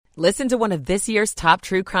Listen to one of this year's top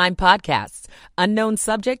true crime podcasts. Unknown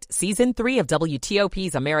Subject, Season 3 of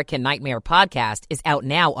WTOP's American Nightmare podcast is out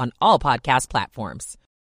now on all podcast platforms.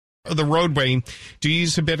 The roadway, to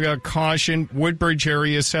use a bit of caution, Woodbridge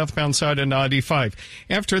area, southbound side of 95.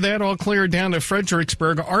 After that, all clear down to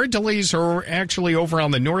Fredericksburg. Our delays are actually over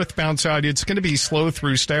on the northbound side. It's going to be slow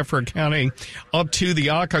through Stafford County up to the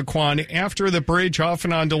Occoquan. After the bridge, off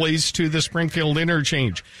and on delays to the Springfield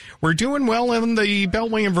interchange. We're doing well in the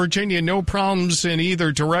Beltway in Virginia. No problems in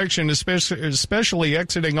either direction, especially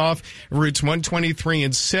exiting off routes 123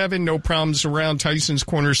 and 7. No problems around Tyson's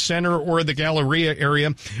Corner Center or the Galleria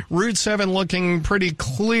area. Route 7 looking pretty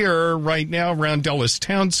clear right now around Dulles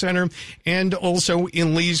Town Center and also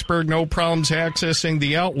in Leesburg. No problems accessing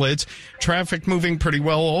the outlets. Traffic moving pretty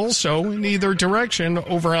well also in either direction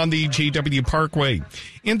over on the GW Parkway.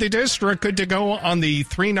 In the district, good to go on the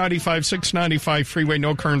 395, 695 freeway.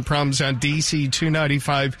 No current problems on DC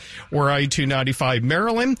 295 or I-295.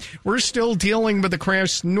 Maryland, we're still dealing with the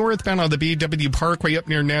crash northbound on the BW Parkway up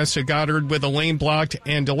near NASA Goddard with a lane blocked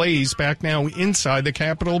and delays back now inside the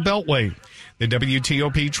Capitol Beltway. The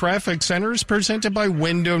WTOP Traffic Center is presented by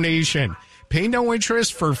Window Nation. Pay no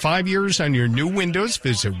interest for 5 years on your new windows.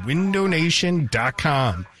 Visit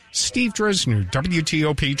windownation.com. Steve Dresner,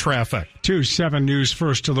 WTOP Traffic. 2-7 News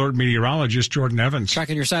First Alert meteorologist Jordan Evans.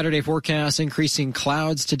 Tracking your Saturday forecast, increasing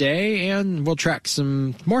clouds today, and we'll track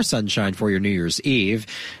some more sunshine for your New Year's Eve.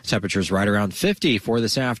 Temperatures right around 50 for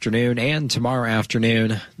this afternoon and tomorrow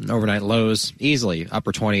afternoon. Overnight lows easily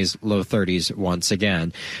upper 20s, low 30s once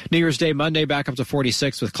again. New Year's Day Monday back up to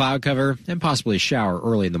 46 with cloud cover and possibly a shower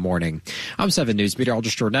early in the morning. I'm 7 News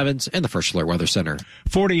meteorologist Jordan Evans in the First Alert Weather Center.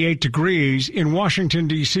 48 degrees in Washington,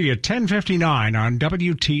 D.C. at 10:59 on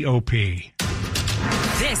WTOP.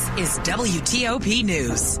 This is WTOP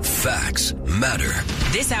News. Facts matter.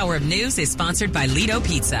 This hour of news is sponsored by Lido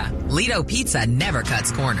Pizza. Lido Pizza never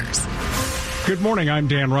cuts corners. Good morning, I'm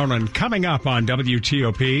Dan Ronan. Coming up on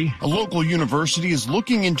WTOP. A local university is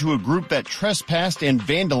looking into a group that trespassed and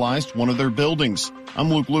vandalized one of their buildings.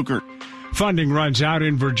 I'm Luke Lukert. Funding runs out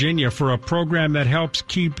in Virginia for a program that helps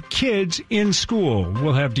keep kids in school.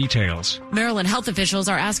 We'll have details. Maryland health officials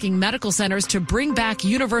are asking medical centers to bring back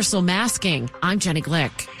universal masking. I'm Jenny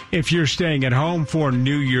Glick. If you're staying at home for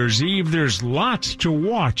New Year's Eve, there's lots to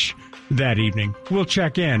watch that evening. We'll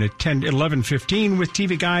check in at 11:15 with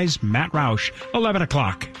TV Guide's Matt Roush, 11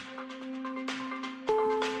 o'clock.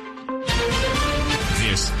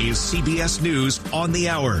 This is CBS News on the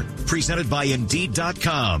Hour, presented by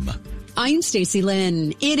Indeed.com. I'm Stacey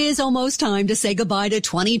Lynn. It is almost time to say goodbye to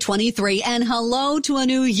 2023 and hello to a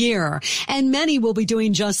new year. And many will be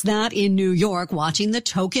doing just that in New York, watching the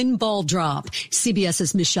token ball drop.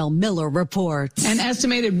 CBS's Michelle Miller reports. An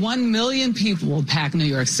estimated 1 million people will pack New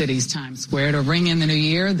York City's Times Square to ring in the new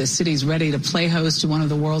year. The city's ready to play host to one of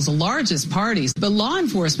the world's largest parties. But law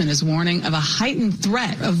enforcement is warning of a heightened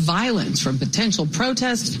threat of violence, from potential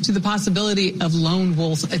protests to the possibility of lone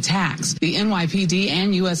wolf attacks. The NYPD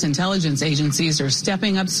and U.S. intelligence agencies are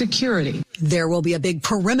stepping up security. There will be a big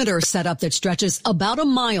perimeter setup that stretches about a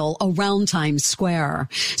mile around Times Square.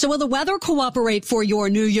 So will the weather cooperate for your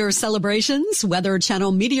New Year's celebrations? Weather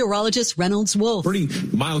Channel meteorologist Reynolds Wolf. Pretty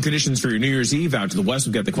mild conditions for your New Year's Eve. Out to the west,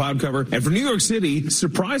 we've got the cloud cover. And for New York City,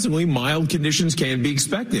 surprisingly, mild conditions can be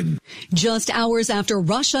expected. Just hours after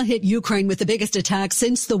Russia hit Ukraine with the biggest attack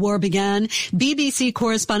since the war began, BBC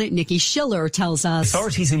correspondent Nikki Schiller tells us.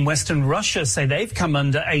 Authorities in western Russia say they've come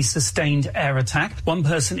under a sustained air attack. One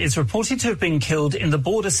person is reported to have been killed in the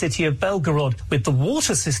border city of Belgorod, with the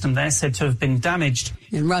water system there said to have been damaged.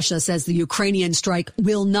 And Russia says the Ukrainian strike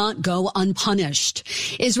will not go unpunished.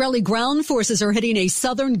 Israeli ground forces are hitting a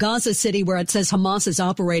southern Gaza city where it says Hamas is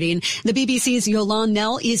operating. The BBC's Yolande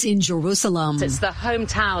Nell is in Jerusalem. It's the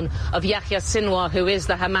hometown of Yahya Sinwar, who is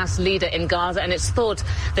the Hamas leader in Gaza, and it's thought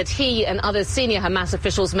that he and other senior Hamas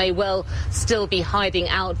officials may well still be hiding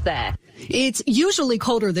out there. It's usually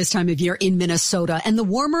colder this time of year in Minnesota, and the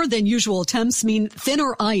warmer than usual temps mean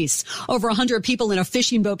thinner ice. Over 100 people in a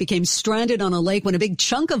fishing boat became stranded on a lake when a big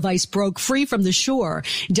chunk of ice broke free from the shore.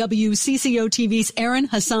 WCCO TV's Erin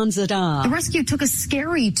Hassanzadeh. The rescue took a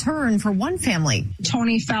scary turn for one family.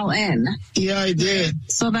 Tony fell in. Yeah, I did.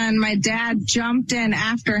 So then my dad jumped in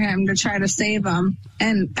after him to try to save him.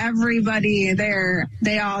 And everybody there,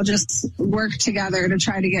 they all just worked together to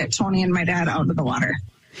try to get Tony and my dad out of the water.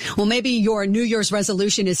 Well, maybe your New Year's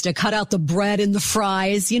resolution is to cut out the bread and the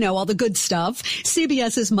fries, all the good stuff.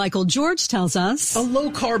 CBS's Michael George tells us. A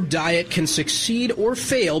low-carb diet can succeed or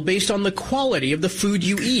fail based on the quality of the food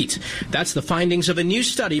you eat. That's the findings of a new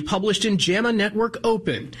study published in JAMA Network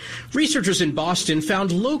Open. Researchers in Boston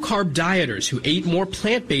found low-carb dieters who ate more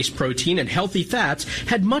plant-based protein and healthy fats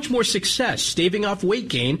had much more success staving off weight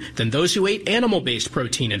gain than those who ate animal-based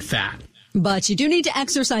protein and fat. But you do need to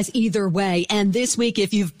exercise either way. And this week,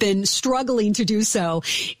 if you've been struggling to do so,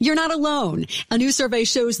 you're not alone. A new survey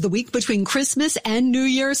shows the week between Christmas and New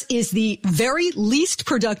Year's is the very least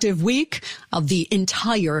productive week of the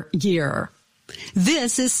entire year.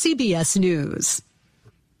 This is CBS News.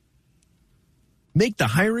 Make the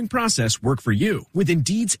hiring process work for you. With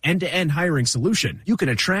Indeed's end-to-end hiring solution, you can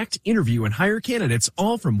attract, interview, and hire candidates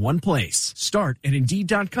all from one place. Start at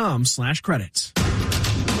Indeed.com/credits.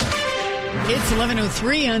 It's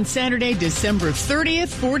 11:03 on Saturday, December 30th,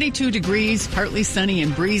 42 degrees, partly sunny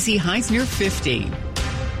and breezy, highs near 50.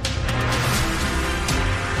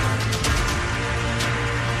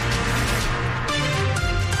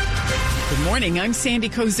 Good morning, I'm Sandy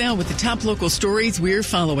Kozel with the top local stories we're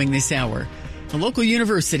following this hour. A local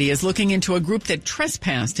university is looking into a group that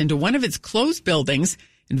trespassed into one of its closed buildings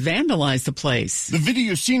and vandalized the place. The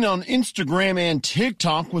video seen on Instagram and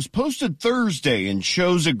TikTok was posted Thursday and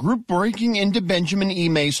shows a group breaking into Benjamin E.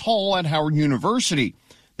 Mays Hall at Howard University.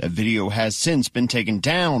 That video has since been taken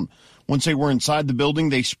down. Once they were inside the building,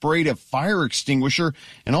 they sprayed a fire extinguisher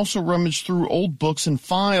and also rummaged through old books and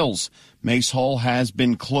files. Mays Hall has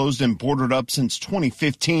been closed and boarded up since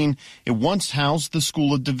 2015. It once housed the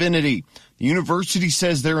School of Divinity. The university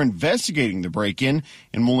says they're investigating the break-in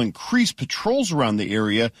and will increase patrols around the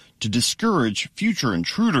area to discourage future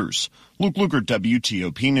intruders. Luke Luker,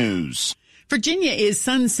 WTOP News. Virginia is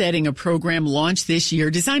sunsetting a program launched this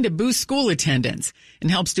year designed to boost school attendance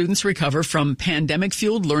and help students recover from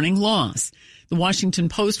pandemic-fueled learning loss. The Washington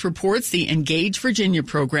Post reports the Engage Virginia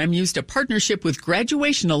program used a partnership with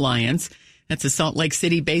Graduation Alliance, that's a Salt Lake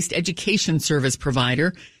City-based education service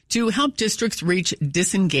provider, to help districts reach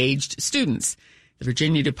disengaged students. The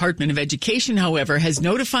Virginia Department of Education, however, has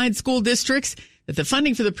notified school districts that the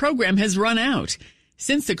funding for the program has run out.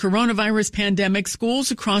 Since the coronavirus pandemic, schools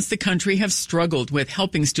across the country have struggled with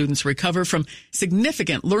helping students recover from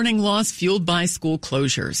significant learning loss fueled by school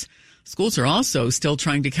closures. Schools are also still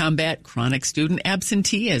trying to combat chronic student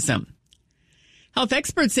absenteeism. Health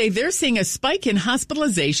experts say they're seeing a spike in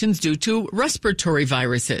hospitalizations due to respiratory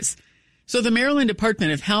viruses. So the Maryland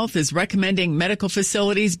Department of Health is recommending medical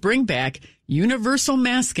facilities bring back universal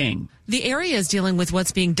masking. The area is dealing with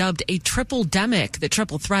what's being dubbed a triple-demic, the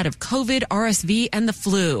triple threat of COVID, RSV, and the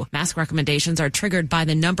flu. Mask recommendations are triggered by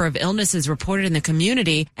the number of illnesses reported in the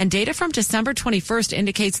community, and data from December 21st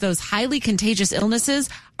indicates those highly contagious illnesses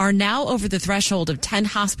are now over the threshold of 10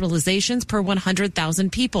 hospitalizations per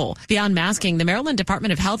 100,000 people. Beyond masking, the Maryland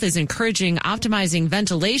Department of Health is encouraging optimizing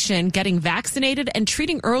ventilation, getting vaccinated, and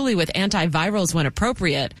treating early with antivirals when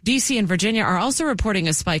appropriate. D.C. and Virginia are also reporting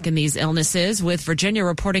a spike in these illnesses, with Virginia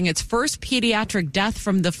reporting its first pediatric death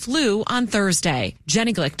from the flu on Thursday.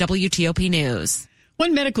 Jenny Glick, WTOP News.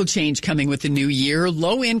 One medical change coming with the new year,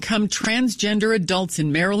 low-income transgender adults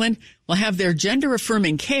in Maryland will have their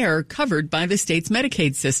gender-affirming care covered by the state's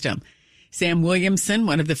Medicaid system. Sam Williamson,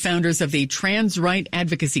 one of the founders of the Trans Right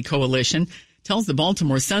Advocacy Coalition, tells the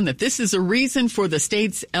Baltimore Sun that this is a reason for the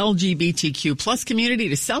state's LGBTQ plus community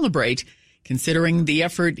to celebrate, considering the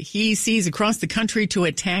effort he sees across the country to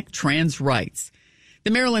attack trans rights. The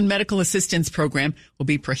Maryland Medical Assistance Program will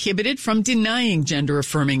be prohibited from denying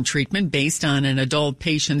gender-affirming treatment based on an adult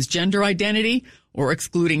patient's gender identity or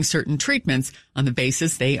excluding certain treatments on the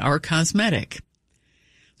basis they are cosmetic.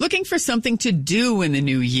 Looking for something to do in the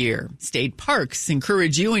new year, state parks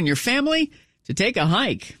encourage you and your family to take a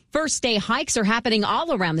hike. First day hikes are happening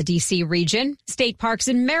all around the D.C. region. State parks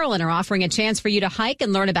in Maryland are offering a chance for you to hike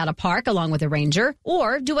and learn about a park along with a ranger,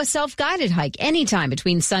 or do a self-guided hike anytime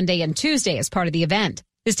between Sunday and Tuesday as part of the event.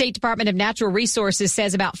 The State Department of Natural Resources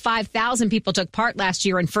says about 5,000 people took part last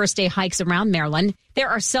year in first day hikes around Maryland. There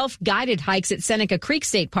are self-guided hikes at Seneca Creek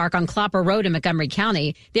State Park on Clopper Road in Montgomery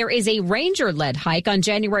County. There is a ranger-led hike on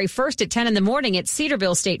January 1st at 10 in the morning at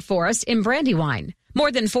Cedarville State Forest in Brandywine. More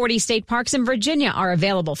than 40 state parks in Virginia are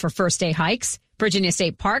available for first-day hikes. Virginia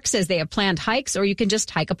State Park says they have planned hikes, or you can just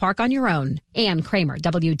hike a park on your own. Ann Kramer,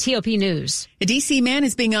 WTOP News. A D.C. man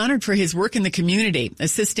is being honored for his work in the community,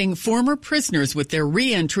 assisting former prisoners with their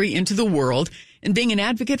re-entry into the world and being an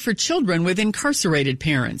advocate for children with incarcerated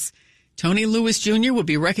parents. Tony Lewis Jr. will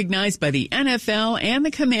be recognized by the NFL and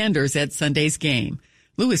the Commanders at Sunday's game.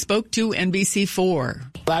 Lewis spoke to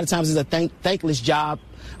NBC4. A lot of times it's a thankless job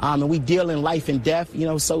and we deal in life and death,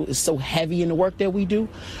 so it's so heavy in the work that we do.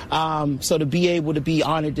 So to be able to be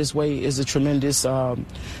honored this way is a tremendous,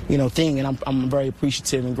 thing, and I'm very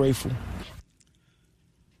appreciative and grateful.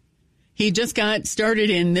 He just got started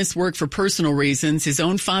in this work for personal reasons. His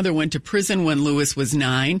own father went to prison when Lewis was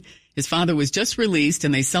 9. His father was just released,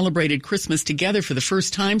 and they celebrated Christmas together for the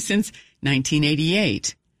first time since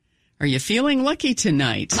 1988. Are you feeling lucky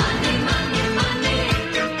tonight? Money, money, money.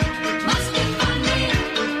 Must be funny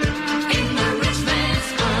in the rich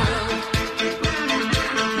man's world.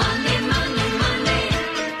 Money, money, money.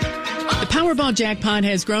 The Powerball jackpot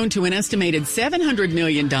has grown to an estimated $700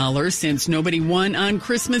 million since nobody won on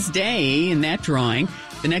Christmas Day in that drawing.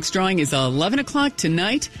 The next drawing is 11 o'clock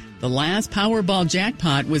tonight. The last Powerball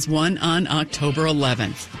jackpot was won on October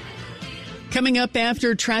 11th. Coming up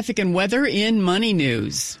after traffic and weather in Money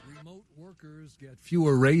News. Remote workers get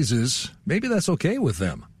fewer raises. Maybe that's okay with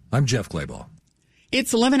them. I'm Jeff Clayball.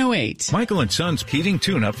 It's 11:08. Michael & Son's heating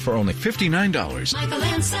tune-up for only $59. Michael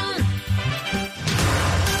and Son.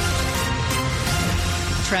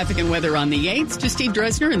 Traffic and weather on the 8th to Steve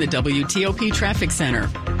Dresner in the WTOP Traffic Center.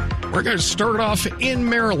 We're going to start off in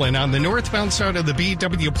Maryland on the northbound side of the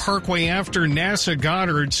BW Parkway after NASA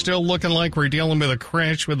Goddard. Still looking like we're dealing with a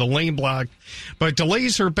crash with a lane block. But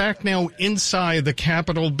delays are back now inside the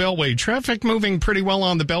Capitol Beltway. Traffic moving pretty well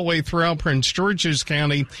on the Beltway throughout Prince George's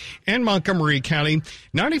County and Montgomery County.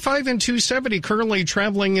 95 and 270 currently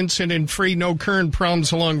traveling incident-free. No current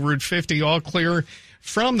problems along Route 50. All clear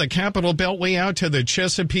from the Capitol Beltway out to the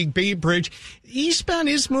Chesapeake Bay Bridge. Eastbound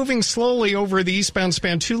is moving slowly over the eastbound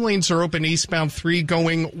span. 2 lanes are open eastbound, 3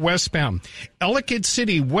 going westbound. Ellicott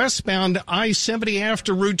City westbound I-70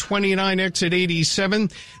 after Route 29 exit 87.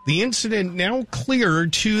 The incident now clear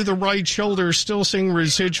to the right shoulder. Still seeing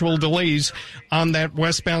residual delays on that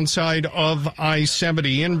westbound side of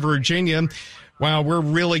I-70 in Virginia. Wow, we're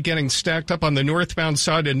really getting stacked up on the northbound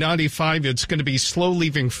side of 95. It's going to be slow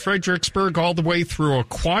leaving Fredericksburg all the way through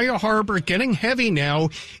Aquia Harbor, getting heavy now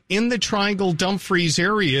in the Triangle Dumfries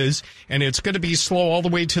areas, and it's going to be slow all the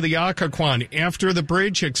way to the Occoquan. After the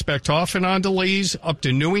bridge, expect off and on delays up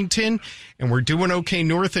to Newington, and we're doing okay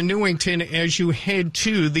north of Newington as you head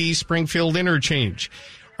to the Springfield interchange.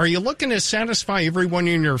 Are you looking to satisfy everyone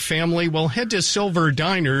in your family? Well, head to Silver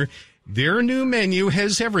Diner. Their new menu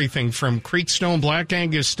has everything from Creekstone Black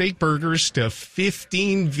Angus steak burgers to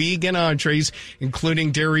 15 vegan entrees,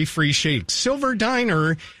 including dairy-free shakes. Silver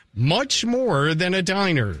Diner, much more than a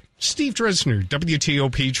diner. Steve Dresner,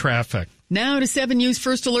 WTOP Traffic. Now to 7 News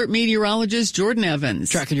First Alert meteorologist Jordan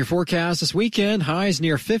Evans. Tracking your forecast this weekend, highs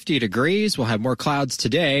near 50 degrees. We'll have more clouds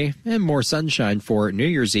today and more sunshine for New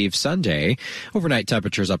Year's Eve Sunday. Overnight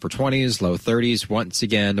temperatures upper 20s, low 30s, once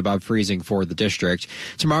again above freezing for the district.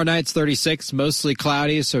 Tomorrow night's 36, mostly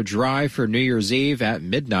cloudy, so dry for New Year's Eve at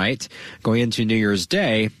midnight. Going into New Year's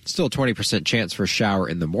Day, still 20% chance for a shower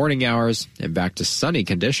in the morning hours, and back to sunny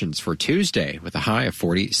conditions for Tuesday with a high of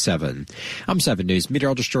 47. I'm 7 News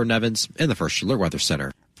meteorologist Jordan Evans in the First Alert Weather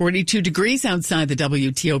Center. 42 degrees outside the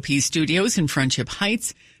WTOP studios in Friendship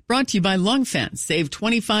Heights. Brought to you by Long Fence. Save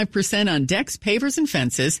 25% on decks, pavers, and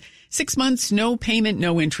fences. 6 months, no payment,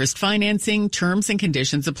 no interest financing. Terms and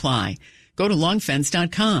conditions apply. Go to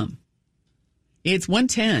longfence.com. It's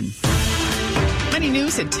 1:10. Money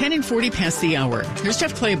News at 10 and 40 past the hour. Here's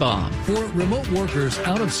Jeff Clayball. For remote workers,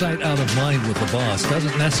 out of sight, out of mind with the boss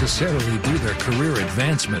doesn't necessarily do their career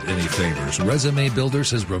advancement any favors. Resume Builder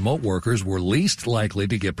says remote workers were least likely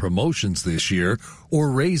to get promotions this year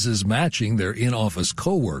or raises matching their in-office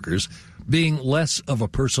coworkers. Being less of a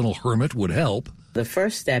personal hermit would help. The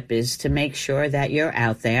first step is to make sure that you're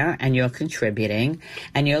out there and you're contributing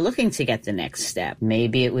and you're looking to get the next step.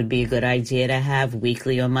 Maybe it would be a good idea to have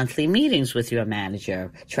weekly or monthly meetings with your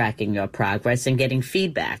manager, tracking your progress and getting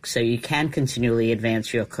feedback so you can continually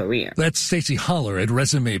advance your career. That's Stacey Holler at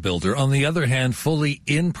Resume Builder. On the other hand, fully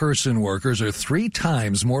in-person workers are 3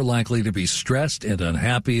 times more likely to be stressed and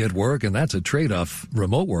unhappy at work, and that's a trade-off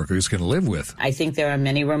remote workers can live with. I think there are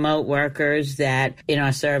many remote workers that, in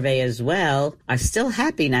our survey as well, are still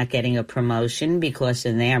happy not getting a promotion because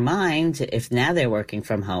in their mind, if now they're working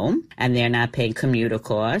from home and they're not paying commuter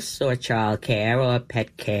costs or child care or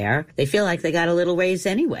pet care, they feel like they got a little raise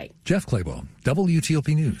anyway. Jeff Clayball,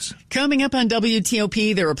 WTOP News. Coming up on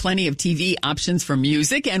WTOP, there are plenty of TV options for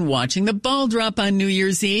music and watching the ball drop on New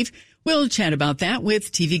Year's Eve. We'll chat about that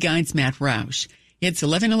with TV Guide's Matt Roush. It's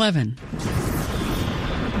 11:11.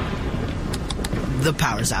 The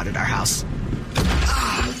power's out at our house.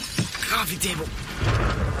 Coffee table.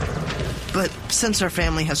 But since our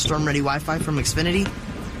family has storm-ready Wi-Fi from Xfinity,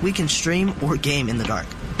 we can stream or game in the dark.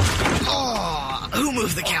 Oh, who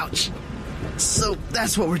moved the couch? So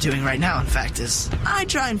that's what we're doing right now, in fact, is I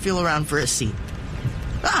try and feel around for a seat.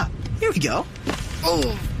 Ah, here we go.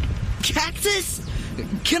 Oh, cactus?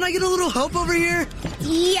 Can I get a little help over here?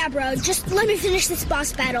 Yeah, bro. Just let me finish this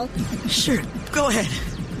boss battle. Sure, go ahead.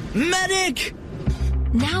 Medic!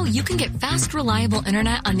 Now you can get fast, reliable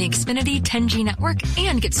internet on the Xfinity 10G network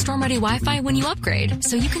and get storm-ready Wi-Fi when you upgrade,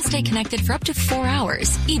 so you can stay connected for up to 4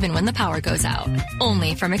 hours, even when the power goes out.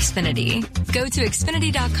 Only from Xfinity. Go to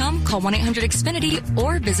Xfinity.com, call 1-800-XFINITY,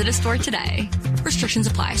 or visit a store today. Restrictions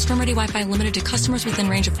apply. Storm-ready Wi-Fi limited to customers within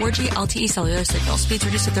range of 4G LTE cellular signal. Speeds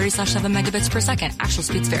reduced to 30/7 megabits per second. Actual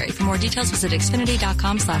speeds vary. For more details, visit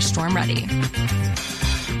Xfinity.com/stormready.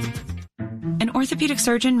 An orthopedic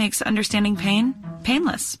surgeon makes understanding pain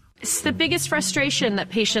painless. It's the biggest frustration that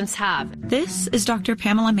patients have. This is Dr.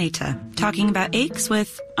 Pamela Mehta talking about aches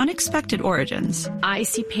with unexpected origins. I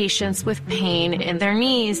see patients with pain in their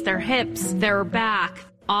knees, their hips, their back.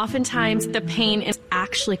 Oftentimes, the pain is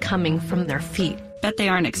actually coming from their feet. Bet they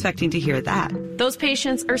aren't expecting to hear that. Those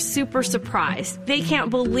patients are super surprised. They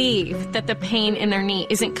can't believe that the pain in their knee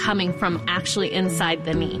isn't coming from actually inside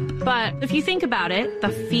the knee. But if you think about it, the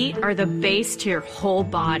feet are the base to your whole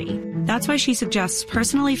body. That's why she suggests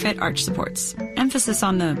personally fit arch supports. Emphasis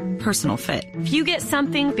on the personal fit. If you get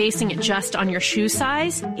something basing it just on your shoe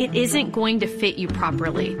size, it isn't going to fit you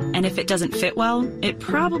properly. And if it doesn't fit well, it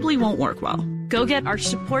probably won't work well. Go get arch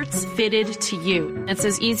supports fitted to you. It's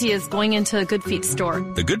as easy as going into a Good Feet store.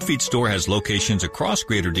 The Good Feet store has locations across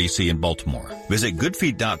Greater D.C. and Baltimore. Visit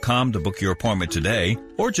goodfeet.com to book your appointment today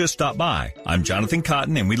or just stop by. I'm Jonathan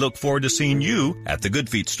Cotton, and we look forward to seeing you at the Good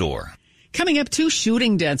Feet store. Coming up, 2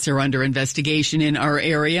 shooting deaths are under investigation in our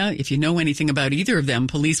area. If you know anything about either of them,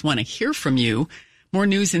 police want to hear from you. More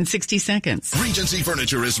news in 60 seconds. Regency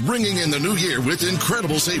Furniture is ringing in the new year with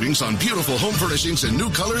incredible savings on beautiful home furnishings in new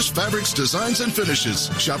colors, fabrics, designs, and finishes.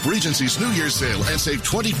 Shop Regency's New Year's sale and save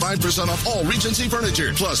 25% off all Regency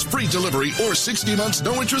furniture, plus free delivery or 60 months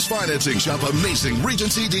no-interest financing. Shop amazing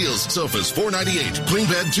Regency deals. Sofas $498, queen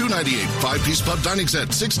bed $298, 5-piece pub dining set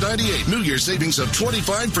 $698. New Year's savings of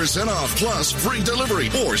 25% off, plus free delivery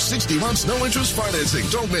or 60 months no-interest financing.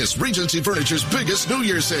 Don't miss Regency Furniture's biggest New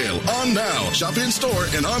Year's sale. On now. Shop in store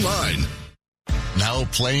and online. Now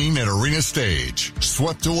playing at Arena Stage.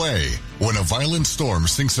 Swept away when a violent storm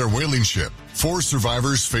sinks their whaling ship. 4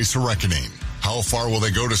 survivors face a reckoning. How far will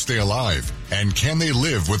they go to stay alive? And can they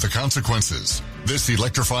live with the consequences? This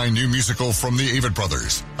electrifying new musical from the Avett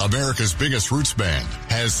Brothers, America's biggest roots band,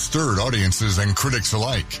 has stirred audiences and critics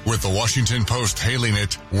alike, with the Washington Post hailing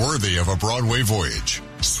it worthy of a Broadway voyage.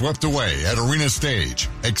 Swept away at Arena Stage,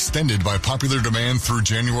 extended by popular demand through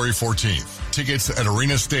January 14th. Tickets at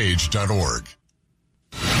arenastage.org.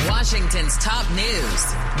 Washington's top news,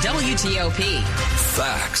 WTOP.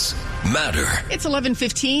 Facts matter. It's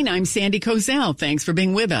 11:15. I'm Sandy Kozel. Thanks for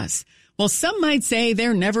being with us. Well, some might say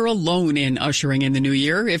they're never alone in ushering in the new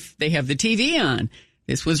year if they have the TV on.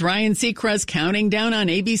 This was Ryan Seacrest counting down on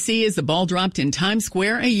ABC as the ball dropped in Times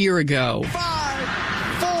Square a year ago. 5,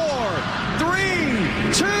 4, 3,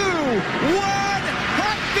 2, 1.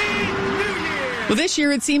 Happy New Year! Well, this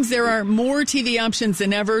year it seems there are more TV options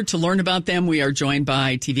than ever. To learn about them, we are joined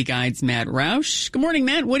by TV Guide's Matt Roush. Good morning,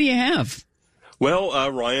 Matt. What do you have?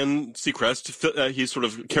 Well, Ryan Seacrest, he sort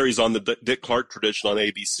of carries on the Dick Clark tradition on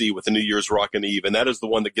ABC with the New Year's Rockin' Eve, and that is the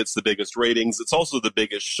one that gets the biggest ratings. It's also the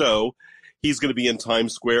biggest show. He's going to be in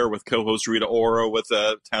Times Square with co-host Rita Ora, with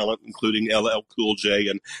talent including LL Cool J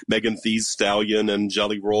and Megan Thee Stallion and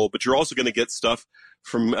Jelly Roll. But you're also going to get stuff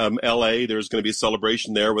from L.A. There's going to be a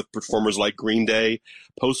celebration there with performers like Green Day.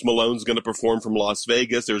 Post Malone's going to perform from Las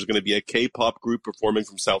Vegas. There's going to be a K-pop group performing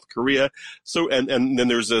from South Korea. So, and then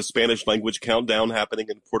there's a Spanish language countdown happening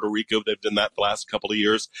in Puerto Rico. They've done that the last couple of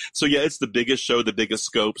years. So yeah, it's the biggest show, the biggest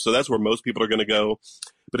scope. So that's where most people are going to go.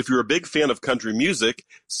 But if you're a big fan of country music,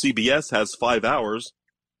 CBS has 5 hours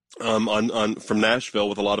on from Nashville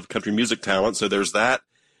with a lot of country music talent. So there's that.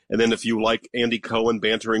 And then if you like Andy Cohen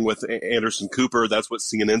bantering with Anderson Cooper, that's what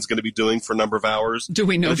CNN's going to be doing for a number of hours. Do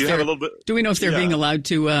we know if they're being allowed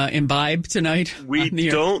to imbibe tonight? We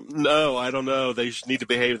don't know. I don't know. They need to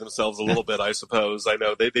behave themselves a little bit, I suppose. I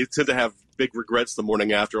know they tend to have big regrets the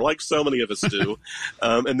morning after, like so many of us do.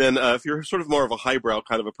 And then if you're sort of more of a highbrow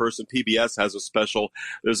kind of a person, PBS has a special.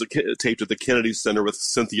 There's a taped at the Kennedy Center with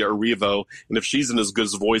Cynthia Erivo, and if she's in as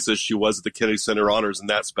good a voice as she was at the Kennedy Center Honors in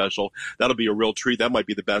that special, that'll be a real treat. That might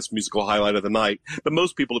be the best musical highlight of the night. But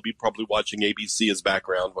most people will be probably watching ABC as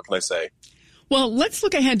background. What can I say? Well, let's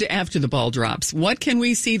look ahead to after the ball drops. What can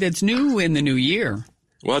we see that's new in the new year?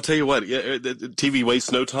 Well, I'll tell you what, TV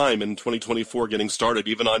wastes no time in 2024 getting started.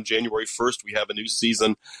 Even on January 1st, we have a new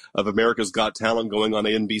season of America's Got Talent going on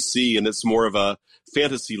NBC, and it's more of a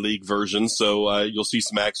fantasy league version, so you'll see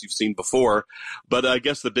some acts you've seen before. But I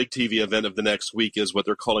guess the big TV event of the next week is what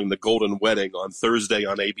they're calling the Golden Wedding on Thursday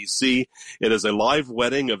on ABC. It is a live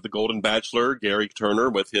wedding of the Golden Bachelor, Gary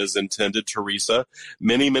Turner, with his intended Teresa.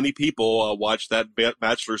 Many, many people watched that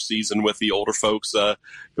Bachelor season with the older folks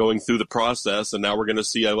going through the process, and now we're going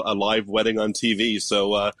to see a live wedding on TV.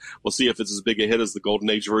 So we'll see if it's as big a hit as the Golden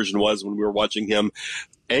Age version was when we were watching him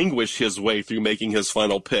anguish his way through making his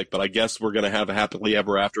final pick. But I guess we're going to have a happily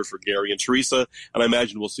ever after for Gary and Teresa, and I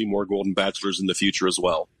imagine we'll see more Golden Bachelors in the future as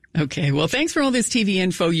well. Okay, well, thanks for all this TV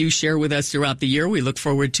info you share with us throughout the year. We look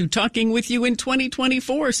forward to talking with you in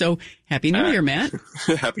 2024. So Happy New Year, Matt.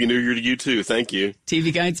 Happy New Year to you, too. Thank you.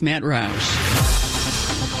 TV Guide's Matt Roush.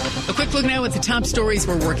 A quick look now at the top stories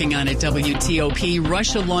we're working on at WTOP.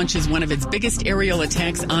 Russia launches one of its biggest aerial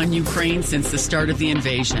attacks on Ukraine since the start of the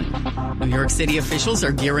invasion. New York City officials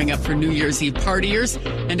are gearing up for New Year's Eve partiers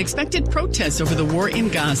and expected protests over the war in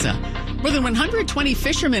Gaza. More than 120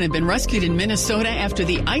 fishermen have been rescued in Minnesota after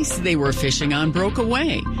the ice they were fishing on broke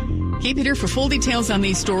away. Keep it here for full details on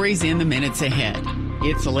these stories in the minutes ahead.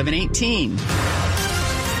 It's 11:18.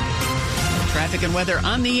 Traffic and weather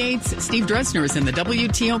on the 8s. Steve Dresner is in the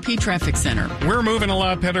WTOP Traffic Center. We're moving a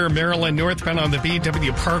lot better. Maryland northbound on the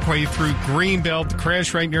BW Parkway through Greenbelt. The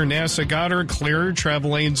crash right near NASA Goddard. Clear.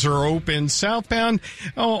 Travel lanes are open. Southbound.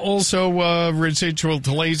 Also, residual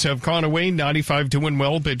delays have gone away. 95 doing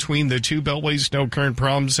well between the two beltways. No current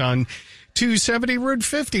problems on 270 Route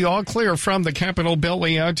 50, all clear from the Capitol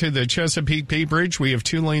Beltway out to the Chesapeake Bay Bridge. We have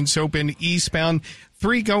 2 lanes open eastbound,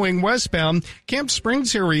 3 going westbound. Camp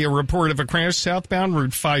Springs area report of a crash southbound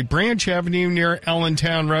Route 5 Branch Avenue near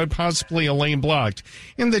Allentown Road, possibly a lane blocked.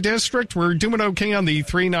 In the district, we're doing okay on the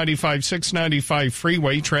 395-695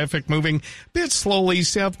 freeway. Traffic moving a bit slowly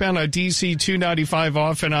southbound on DC 295,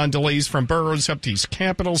 off and on delays from Burroughs up to East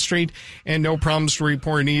Capitol Street, and no problems to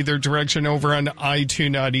report in either direction over on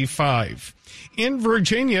I-295. In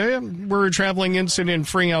Virginia, we're traveling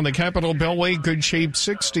incident-free on the Capitol Beltway. Good shape,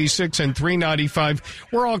 66 and 395.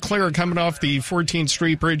 We're all clear coming off the 14th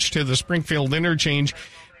Street Bridge to the Springfield interchange.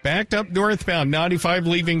 Backed up northbound, 95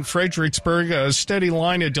 leaving Fredericksburg. A steady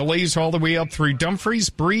line of delays all the way up through Dumfries.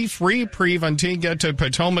 Brief reprieve until you get to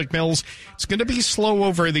Potomac Mills. It's going to be slow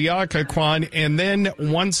over the Occoquan, and then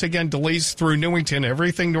once again delays through Newington.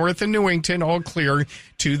 Everything north of Newington, all clear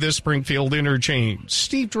to the Springfield interchange.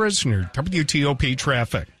 Steve Dresner, WTOP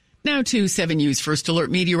Traffic. Now to 7 News First Alert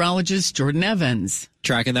meteorologist Jordan Evans.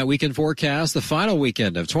 Tracking that weekend forecast, the final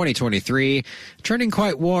weekend of 2023, turning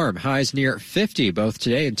quite warm. Highs near 50 both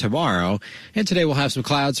today and tomorrow. And today we'll have some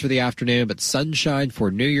clouds for the afternoon, but sunshine for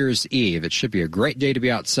New Year's Eve. It should be a great day to be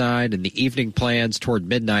outside, and the evening plans toward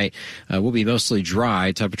midnight will be mostly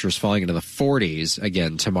dry. Temperatures falling into the 40s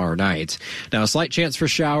again tomorrow night. Now, a slight chance for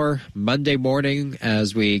shower Monday morning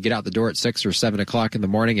as we get out the door at 6 or 7 o'clock in the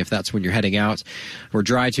morning, if that's when you're heading out. We're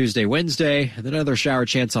dry Tuesday, Wednesday, and then another shower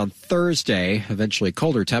chance on Thursday. Eventually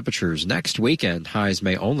colder temperatures next weekend. Highs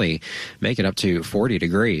may only make it up to 40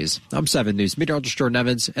 degrees. I'm 7 News meteorologist Jordan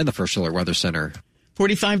Evans in the First Alert Weather Center.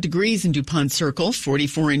 45 degrees in DuPont Circle,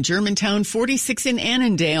 44 in Germantown, 46 in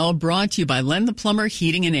Annandale. Brought to you by Len the Plumber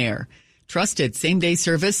Heating and Air. Trusted same-day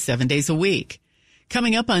service 7 days a week.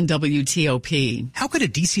 Coming up on WTOP. How could a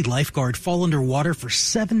DC lifeguard fall underwater for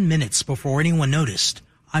 7 minutes before anyone noticed?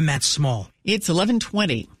 I'm Matt Small. It's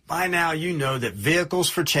 11:20. By now, you know that Vehicles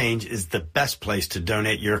for Change is the best place to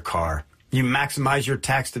donate your car. You maximize your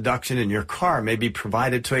tax deduction, and your car may be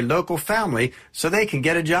provided to a local family so they can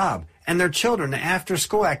get a job and their children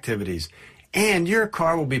after-school activities. And your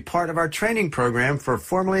car will be part of our training program for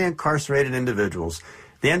formerly incarcerated individuals.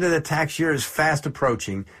 The end of the tax year is fast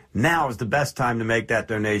approaching. Now is the best time to make that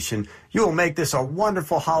donation. You will make this a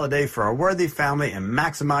wonderful holiday for a worthy family and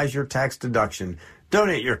maximize your tax deduction.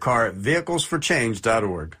 Donate your car at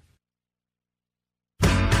vehiclesforchange.org.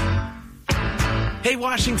 Hey,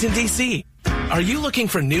 Washington, D.C., are you looking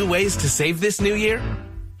for new ways to save this new year?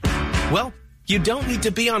 Well, you don't need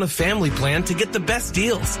to be on a family plan to get the best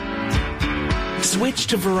deals. Switch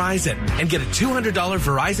to Verizon and get a $200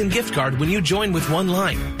 Verizon gift card when you join with one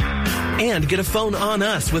line. And get a phone on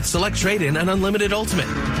us with Select Trade-In and Unlimited Ultimate.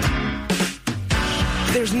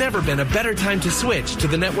 There's never been a better time to switch to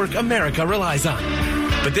the network America relies on.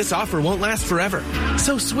 But this offer won't last forever.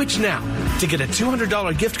 So switch now to get a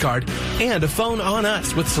 $200 gift card and a phone on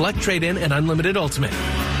us with Select Trade-In and Unlimited Ultimate.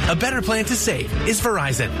 A better plan to save is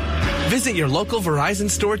Verizon. Visit your local Verizon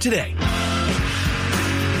store today.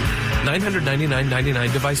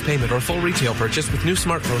 $999.99 device payment or full retail purchase with new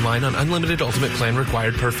smartphone line on unlimited ultimate plan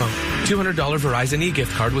required per phone. $200 Verizon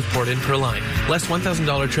e-gift card with port in per line. Less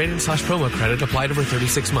 $1,000 trade-in/promo credit applied over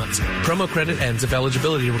 36 months. Promo credit ends if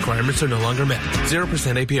eligibility requirements are no longer met.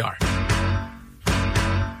 0% APR.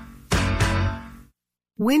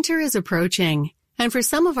 Winter is approaching, and for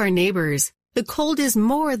some of our neighbors, the cold is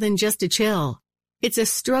more than just a chill. It's a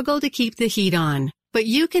struggle to keep the heat on, but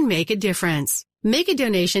you can make a difference. Make a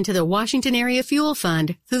donation to the Washington Area Fuel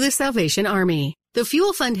Fund through the Salvation Army. The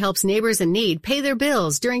Fuel Fund helps neighbors in need pay their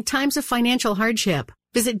bills during times of financial hardship.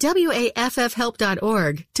 Visit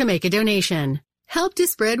WAFFhelp.org to make a donation. Help to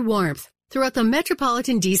spread warmth throughout the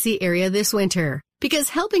metropolitan D.C. area this winter, because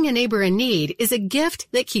helping a neighbor in need is a gift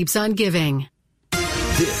that keeps on giving.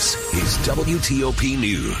 This is WTOP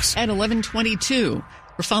News. At 11:22,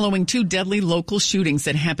 we're following two deadly local shootings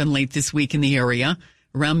that happened late this week in the area.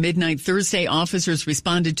 Around midnight Thursday, officers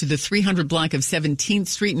responded to the 300 block of 17th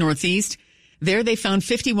Street Northeast. There they found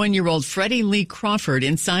 51-year-old Freddie Lee Crawford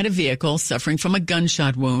inside a vehicle suffering from a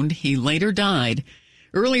gunshot wound. He later died.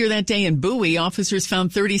 Earlier that day in Bowie, officers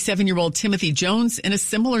found 37-year-old Timothy Jones in a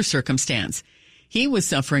similar circumstance. He was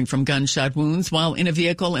suffering from gunshot wounds while in a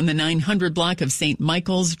vehicle in the 900 block of St.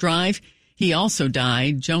 Michael's Drive. He also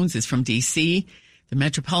died. Jones is from D.C. The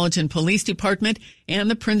Metropolitan Police Department and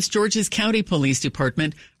the Prince George's County Police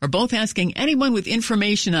Department are both asking anyone with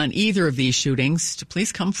information on either of these shootings to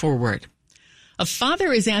please come forward. A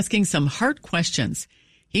father is asking some hard questions.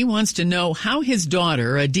 He wants to know how his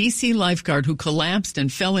daughter, a D.C. lifeguard who collapsed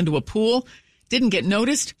and fell into a pool, didn't get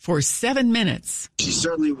noticed for 7 minutes. She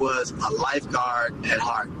certainly was a lifeguard at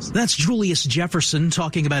heart. That's Julius Jefferson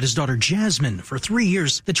talking about his daughter Jasmine. For 3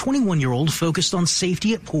 years, the 21-year-old focused on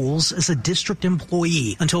safety at pools as a district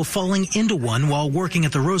employee until falling into one while working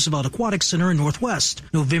at the Roosevelt Aquatic Center in Northwest.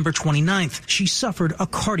 November 29th, she suffered a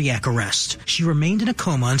cardiac arrest. She remained in a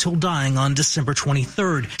coma until dying on December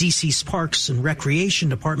 23rd. D.C.'s Parks and Recreation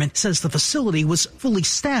Department says the facility was fully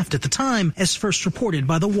staffed at the time, as first reported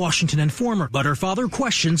by the Washington Informer. But her father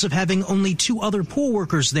questions of having only 2 other pool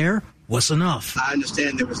workers there was enough. I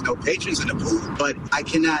understand there was no patrons in the pool, but I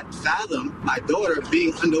cannot fathom my daughter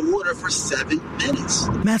being underwater for 7 minutes.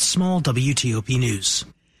 Matt Small, WTOP News.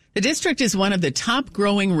 The district is one of the top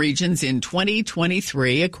growing regions in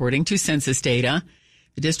 2023, according to census data.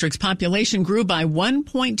 The district's population grew by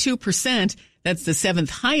 1.2%. That's the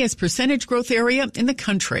 7th highest percentage growth area in the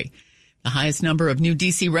country. The highest number of new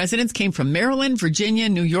D.C. residents came from Maryland, Virginia,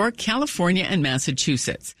 New York, California, and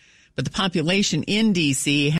Massachusetts. But the population in D.C.